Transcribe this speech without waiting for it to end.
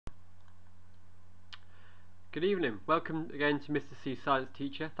Good evening. Welcome again to Mr. C Science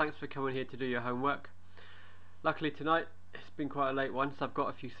Teacher. Thanks for coming here to do your homework. Luckily tonight it's been quite a late one, so I've got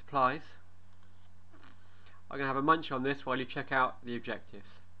a few supplies. I'm going to have a munch on this while you check out the objectives.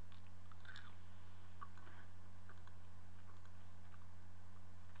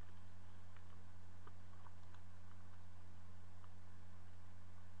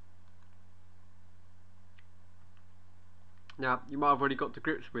 Now, you might have already got to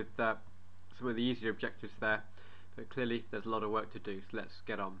grips with some of the easier objectives there, but clearly there's a lot of work to do, so let's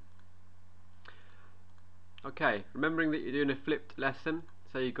get on. Okay, remembering that you're doing a flipped lesson,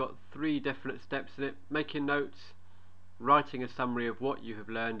 so you've got 3 definite steps in it: making notes, writing a summary of what you have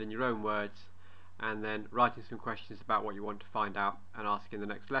learned in your own words, and then writing some questions about what you want to find out and ask in the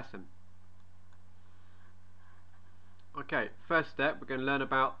next lesson. Okay, first step, we're going to learn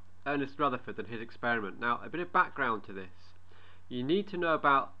about Ernest Rutherford and his experiment. Now, a bit of background to this. You need to know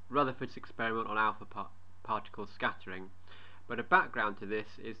about Rutherford's experiment on alpha particle scattering, but a background to this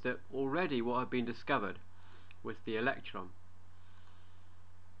is that already what had been discovered was the electron.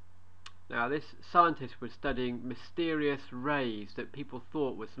 Now, this scientist was studying mysterious rays that people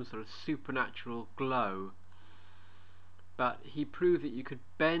thought was some sort of supernatural glow, but he proved that you could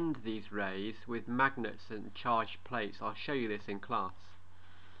bend these rays with magnets and charged plates. I'll show you this in class.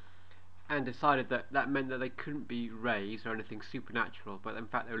 And decided that that meant that they couldn't be rays or anything supernatural, but in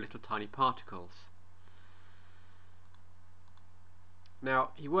fact they were little tiny particles.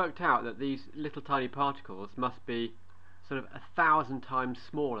 Now, he worked out that these little tiny particles must be sort of 1,000 times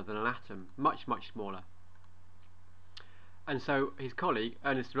smaller than an atom, much smaller. And so his colleague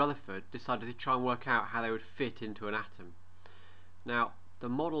Ernest Rutherford decided to try and work out how they would fit into an atom. Now, the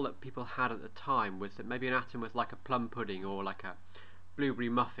model that people had at the time was that maybe an atom was like a plum pudding or like a blueberry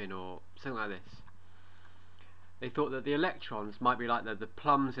muffin or something like this. They thought that the electrons might be like the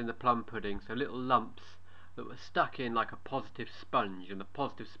plums in the plum pudding, so little lumps that were stuck in like a positive sponge, and the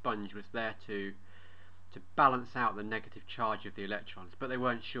positive sponge was there to balance out the negative charge of the electrons, but they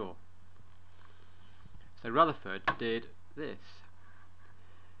weren't sure. So Rutherford did this.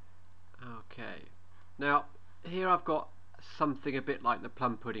 Okay, now here I've got something a bit like the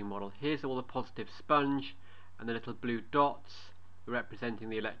plum pudding model. Here's all the positive sponge and the little blue dots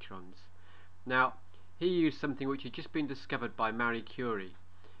representing the electrons. Now, he used something which had just been discovered by Marie Curie.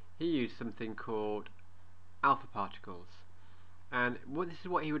 He used something called alpha particles, and this is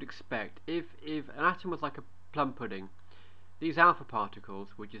what he would expect. If an atom was like a plum pudding, these alpha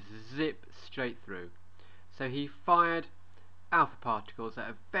particles would just zip straight through. So he fired alpha particles at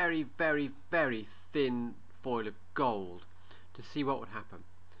a very thin foil of gold to see what would happen,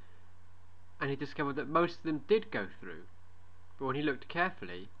 and he discovered that most of them did go through. But when he looked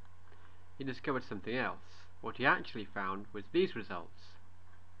carefully, he discovered something else. What he actually found was these results.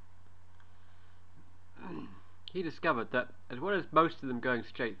 He discovered that as well as most of them going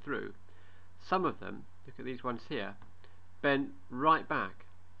straight through, some of them, look at these ones here, bent right back.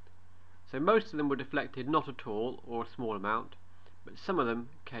 So most of them were deflected not at all, or a small amount, but some of them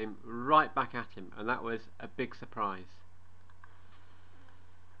came right back at him, and that was a big surprise.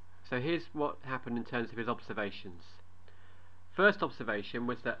 So here's what happened in terms of his observations. First observation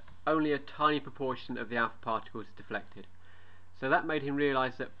was that only a tiny proportion of the alpha particles deflected. So that made him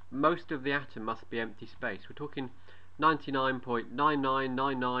realise that most of the atom must be empty space. We're talking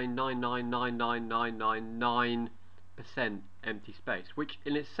 99.9999999999% empty space, which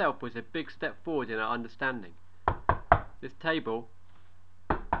in itself was a big step forward in our understanding. This table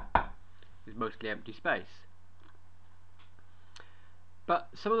is mostly empty space. But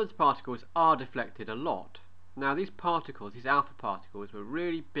some of the particles are deflected a lot. Now, these particles, these alpha particles, were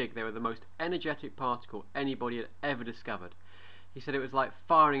really big. They were the most energetic particle anybody had ever discovered. He said it was like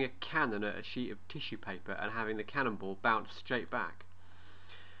firing a cannon at a sheet of tissue paper and having the cannonball bounce straight back.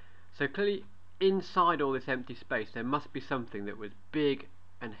 So clearly, inside all this empty space, there must be something that was big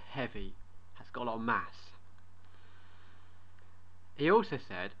and heavy, has got a lot of mass. He also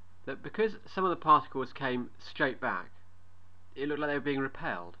said that because some of the particles came straight back, it looked like they were being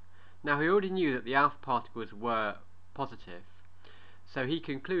repelled. Now, he already knew that the alpha particles were positive, so he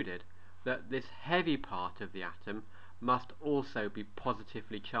concluded that this heavy part of the atom must also be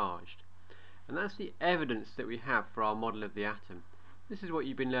positively charged. And that's the evidence that we have for our model of the atom. This is what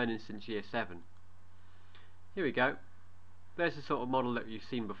you've been learning since year 7. Here we go. There's the sort of model that you've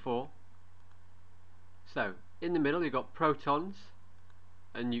seen before. So, in the middle you've got protons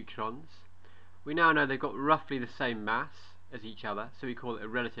and neutrons. We now know they've got roughly the same mass as each other, so we call it a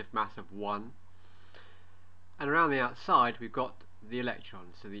relative mass of 1. And around the outside we've got the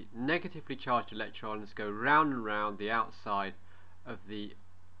electrons. So the negatively charged electrons go round and round the outside of the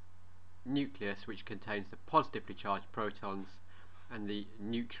nucleus which contains the positively charged protons and the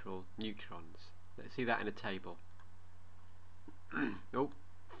neutral neutrons. Let's see that in a table.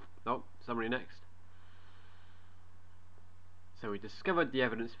 Summary next. So we discovered the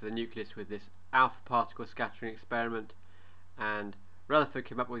evidence for the nucleus with this alpha particle scattering experiment, and Rutherford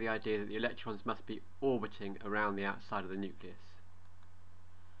came up with the idea that the electrons must be orbiting around the outside of the nucleus.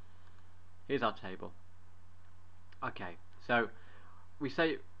 Here's our table. Okay, so we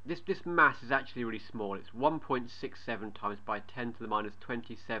say this mass is actually really small. It's 1.67 times by 10 to the minus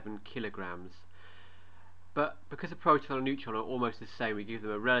 27 kilograms. But because a proton and a neutron are almost the same, we give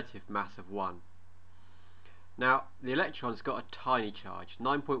them a relative mass of 1. Now, the electron's got a tiny charge,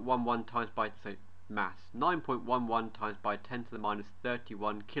 9.11 times by, so mass, 9.11 times by 10 to the minus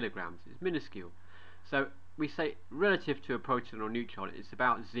 31 kilograms. It's minuscule. So we say relative to a proton or neutron, it's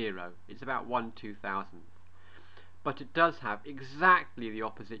about 0. It's about 1/2000. But it does have exactly the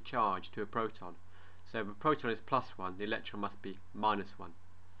opposite charge to a proton. So if a proton is +1, the electron must be -1.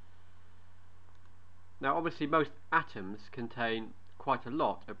 Now obviously most atoms contain quite a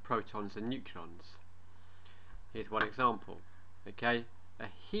lot of protons and neutrons. Here's one example. Okay, a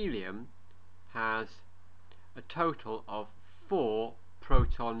helium has a total of 4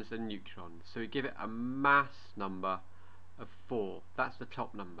 protons and neutrons. So we give it a mass number of 4. That's the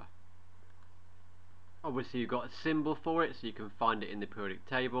top number. Obviously you've got a symbol for it, so you can find it in the periodic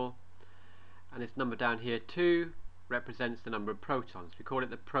table. And this number down here 2 represents the number of protons. We call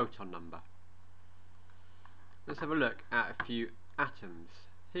it the proton number. Let's have a look at a few atoms.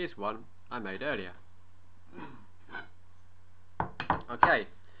 Here's one I made earlier. Okay,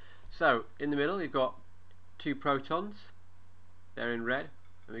 so in the middle you've got 2 protons, they're in red,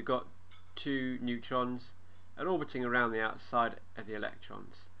 and we've got 2 neutrons, and orbiting around the outside of the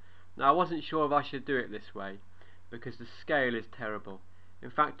electrons. Now I wasn't sure if I should do it this way, because the scale is terrible.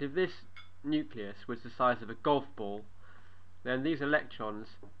 In fact, if this nucleus was the size of a golf ball, then these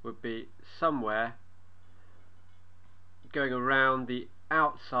electrons would be somewhere going around the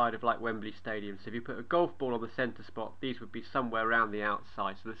outside of like Wembley Stadium. So if you put a golf ball on the centre spot, these would be somewhere around the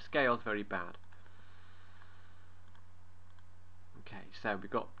outside, so the scale's very bad. Okay, so we've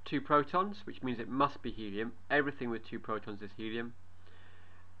got 2 protons, which means it must be helium. Everything with 2 protons is helium.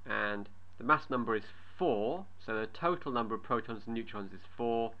 And the mass number is 4, so the total number of protons and neutrons is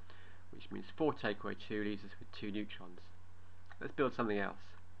 4, which means 4 take away 2 leaves us with 2 neutrons. Let's build something else.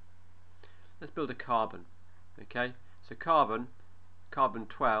 Let's build a carbon. Okay, so carbon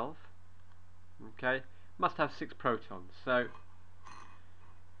 12, okay, must have 6 protons. So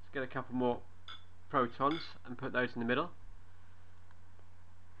let's get a couple more protons and put those in the middle.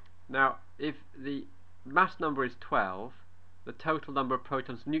 Now, if the mass number is 12, the total number of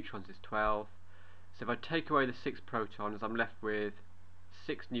protons and neutrons is 12. So if I take away the 6 protons, I'm left with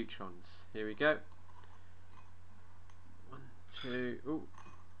 6 neutrons. Here we go. 1, 2. Ooh,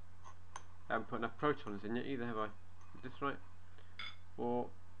 I haven't put enough protons in yet either, have I? Is this right? 4,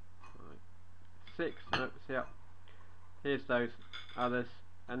 5, 6. Nope, see up. Here's those others,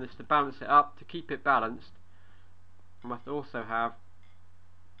 and just to balance it up, to keep it balanced, I must also have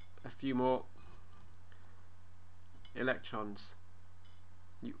a few more electrons.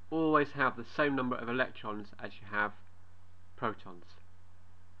 You always have the same number of electrons as you have protons.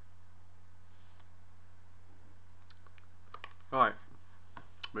 Right,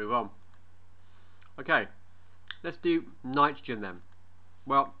 move on. Okay, let's do nitrogen then.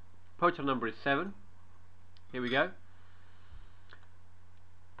 Well, proton number is 7. Here we go.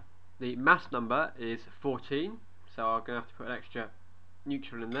 The mass number is 14, so I'm going to have to put an extra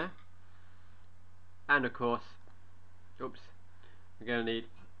neutron in there. And of course, oops, we're going to need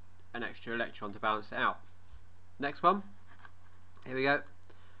an extra electron to balance it out. Next one. Here we go.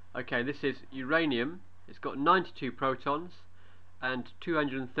 Okay, this is uranium. It's got 92 protons and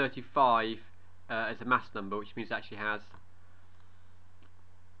 235 as a mass number, which means it actually has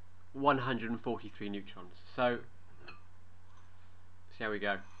 143 neutrons. So, see how we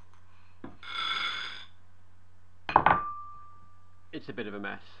go. It's a bit of a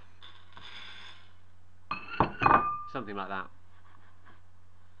mess. Something like that.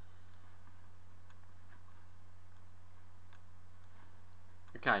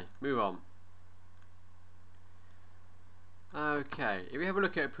 Okay, move on. Okay, if we have a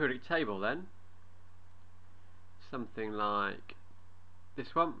look at a periodic table then, something like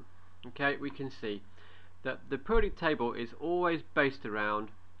this one, okay, we can see that the periodic table is always based around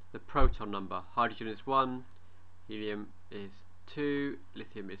the proton number. Hydrogen is 1, helium is 2,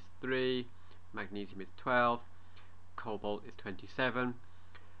 lithium is 3, magnesium is 12, cobalt is 27.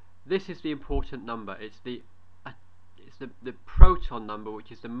 This is the important number. It's it's the proton number,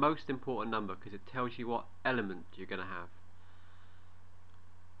 which is the most important number because it tells you what element you're going to have.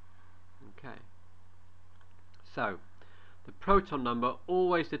 Okay. So, the proton number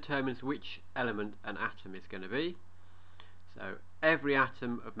always determines which element an atom is going to be. So, every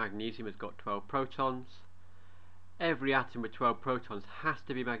atom of magnesium has got 12 protons. Every atom with 12 protons has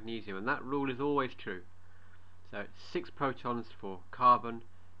to be magnesium, and that rule is always true. So, it's 6 protons for carbon,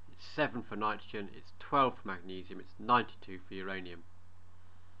 it's 7 for nitrogen, it's 12 for magnesium, it's 92 for uranium.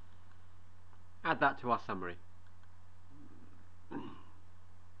 Add that to our summary.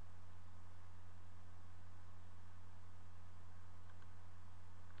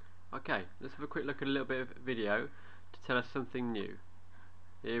 Okay, let's have a quick look at a little bit of video to tell us something new.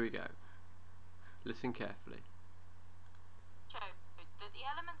 Here we go. Listen carefully. Showed that the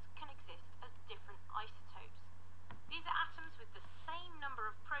elements can exist as different isotopes. These are atoms with the same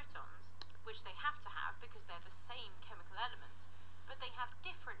number of protons, which they have to have because they're the same chemical element, but they have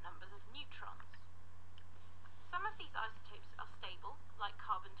different numbers of neutrons. Some of these isotopes are stable, like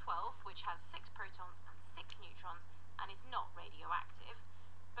carbon-12, which has 6 protons and 6 neutrons and is not radioactive.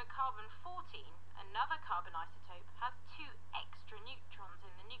 But carbon-14, another carbon isotope, has 2 extra neutrons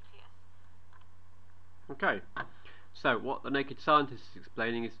in the nucleus. Okay, so what the naked scientist is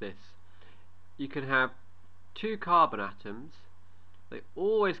explaining is this. You can have 2 carbon atoms, they're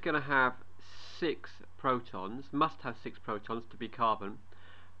always going to have 6 protons, must have 6 protons to be carbon,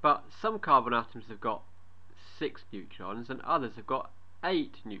 but some carbon atoms have got 6 neutrons and others have got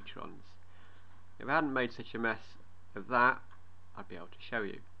 8 neutrons. If I hadn't made such a mess of that, I'd be able to show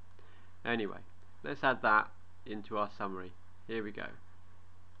you. Anyway, let's add that into our summary. Here we go.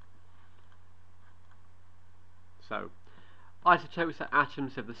 So, isotopes are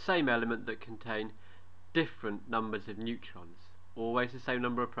atoms of the same element that contain different numbers of neutrons, always the same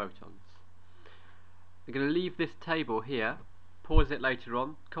number of protons. I'm going to leave this table here, pause it later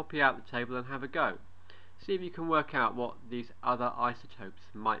on, copy out the table and have a go. See if you can work out what these other isotopes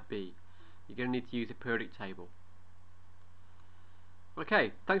might be. You're going to need to use a periodic table.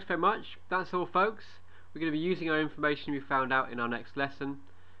 Okay, thanks very much. That's all, folks. We're going to be using our information we found out in our next lesson.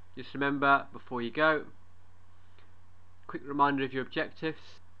 Just remember, before you go, quick reminder of your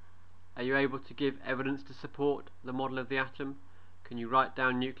objectives. Are you able to give evidence to support the model of the atom? Can you write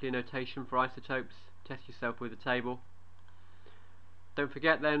down nuclear notation for isotopes? Test yourself with a table. Don't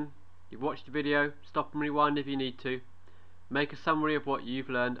forget then, you've watched the video, stop and rewind if you need to. Make a summary of what you've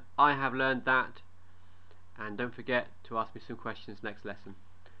learned. I have learned that. And don't forget to ask me some questions next lesson.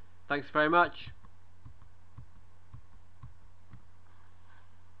 Thanks very much.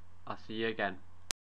 I'll see you again.